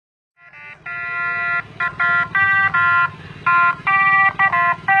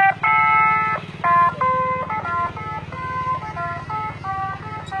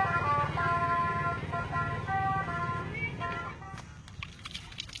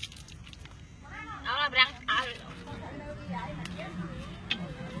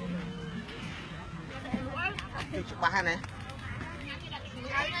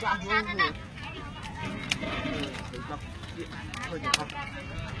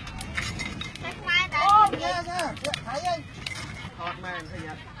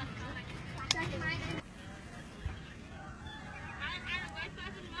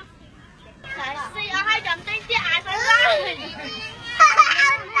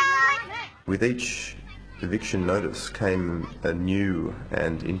With each eviction notice came a new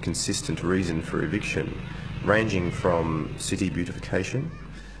and inconsistent reason for eviction, ranging from city beautification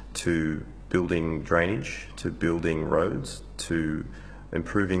to building drainage, to building roads, to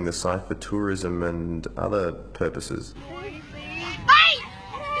improving the site for tourism and other purposes.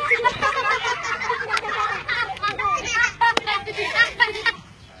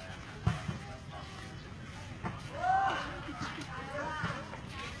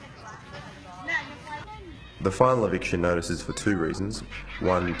 The final eviction notice is for two reasons.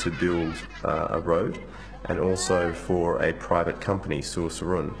 One, to build a road, and also for a private company, Sur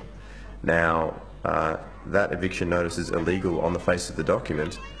Sarun. Now, that eviction notice is illegal on the face of the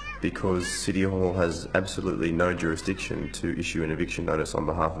document because City Hall has absolutely no jurisdiction to issue an eviction notice on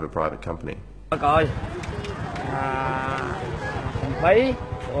behalf of a private company.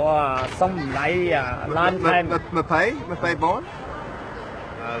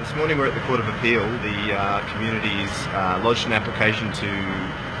 This morning we're at the Court of Appeal. The community's lodged an application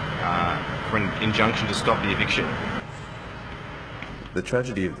for an injunction to stop the eviction. The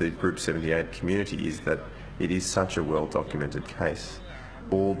tragedy of the Group 78 community is that it is such a well-documented case.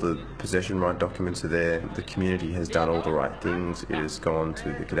 All the possession right documents are there, the community has done all the right things, it has gone to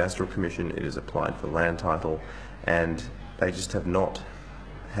the Cadastral Commission, it has applied for land title, and they just have not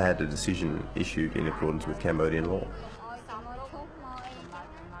had a decision issued in accordance with Cambodian law.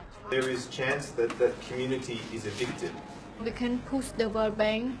 There is chance that the community is evicted. We can push the World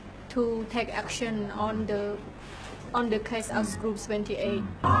Bank to take action on the case of Group 78.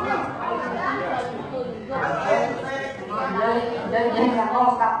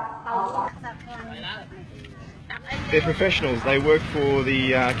 They're professionals. They work for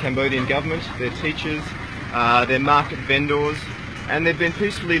the Cambodian government. They're teachers. They're market vendors, and they've been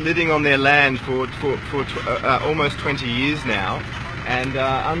peacefully living on their land for almost 20 years now. And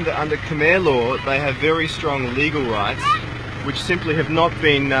under Khmer law, they have very strong legal rights, which simply have not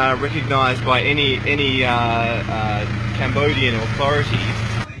been recognised by any Cambodian authorities.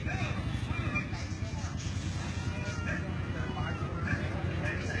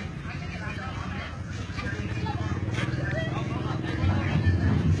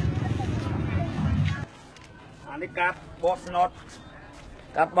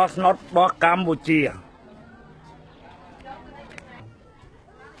 Cambodia.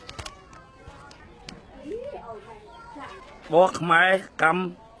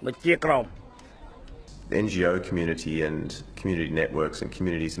 The NGO community and community networks and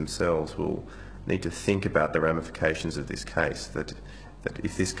communities themselves will need to think about the ramifications of this case, that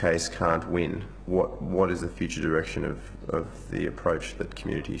if this case can't win, what is the future direction of the approach that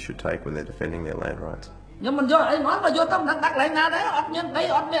communities should take when they're defending their land rights.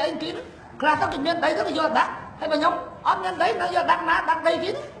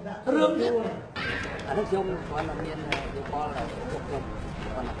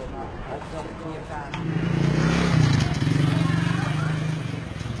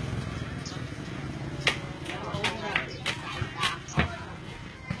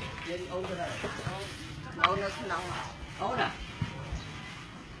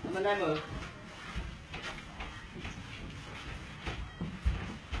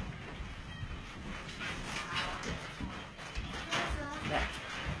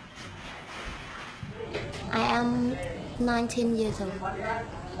 I am 19 years old.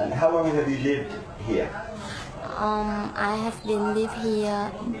 And how long have you lived here? I have been live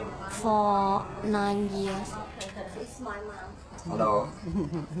here for 9 years. It's my mom. Hello.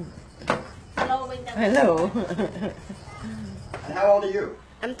 Hello. Hello. And how old are you?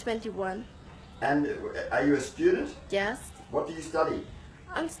 I'm 21. And are you a student? Yes. What do you study?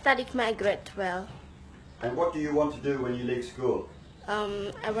 I'm studying my grade 12. And what do you want to do when you leave school?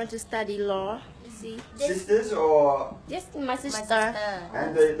 I want to study law. See? Sisters or? Yes, my sister.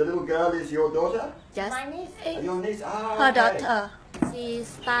 And the little girl is your daughter? Yes. My niece. Your niece? Ah, her okay. daughter. She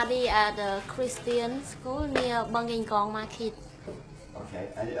study at a Christian school near Bangin Kong Market. Okay.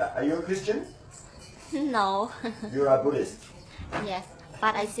 And are you a Christian? No. You're a Buddhist? Yes.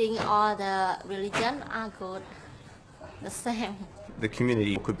 But I think all the religions are good. The same. The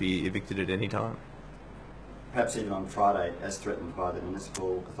community could be evicted at any time. Perhaps even on Friday, as threatened by the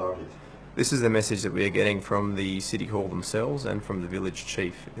municipal authorities. This is the message that we are getting from the City Hall themselves and from the village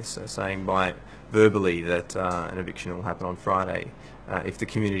chief. It's saying by verbally that an eviction will happen on Friday if the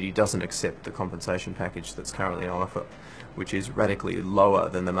community doesn't accept the compensation package that's currently on offer, which is radically lower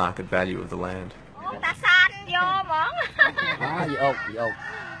than the market value of the land.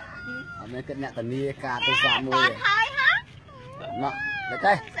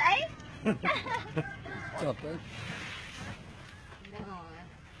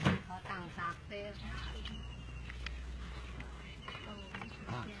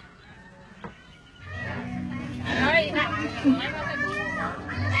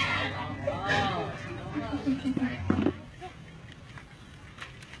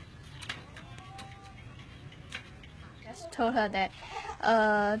 Told her that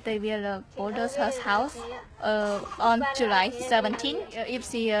they will bulldoze her house on July 17 if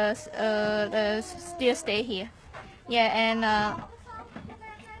she still stay here. Yeah, and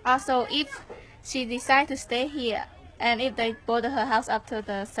also if she decide to stay here and if they bulldoze her house after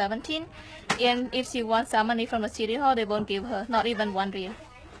the 17th, and if she wants some money from the city hall, they won't give her, not even 1 real.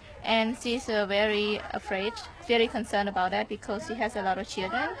 And she's very afraid, very concerned about that because she has a lot of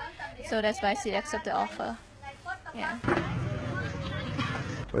children, so that's why she accepted the offer. Yeah.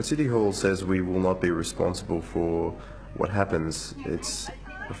 When City Hall says we will not be responsible for what happens, it's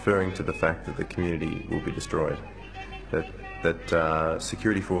referring to the fact that the community will be destroyed. That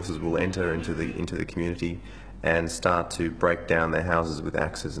security forces will enter into the community and start to break down their houses with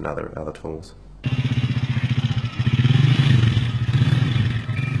axes and other tools.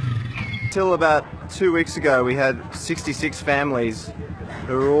 Until about 2 weeks ago, we had 66 families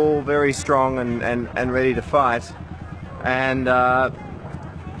who were all very strong and ready to fight. And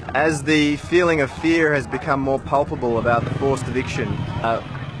as the feeling of fear has become more palpable about the forced eviction,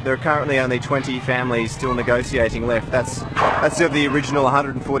 there are currently only 20 families still negotiating left. That's of the original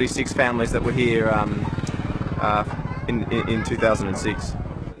 146 families that were here in 2006.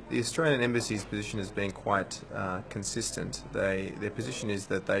 The Australian Embassy's position has been quite consistent. Their position is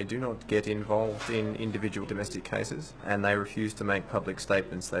that they do not get involved in individual domestic cases and they refuse to make public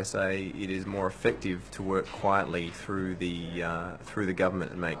statements. They say it is more effective to work quietly through the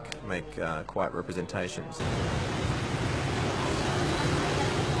government and make quiet representations.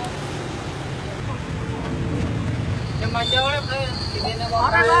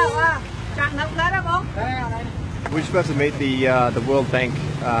 We're just about to meet the World Bank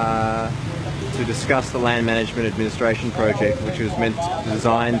to discuss the Land Management Administration project, which was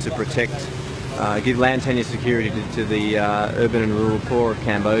designed to protect, give land tenure security to the urban and rural poor of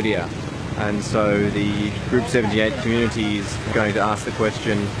Cambodia. And so the Group 78 community is going to ask the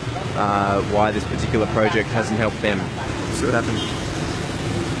question why this particular project hasn't helped them. See what happens.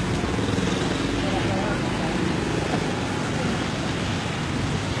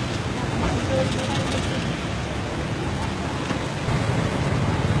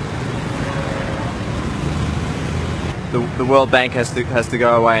 The World Bank has to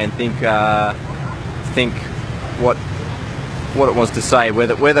go away and think what it wants to say,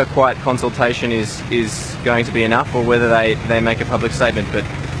 whether quiet consultation is going to be enough or whether they make a public statement, but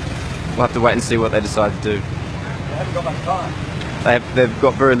we'll have to wait and see what they decide to do. They haven't got much time. They've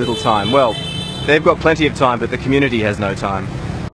got very little time. Well, they've got plenty of time, but the community has no time.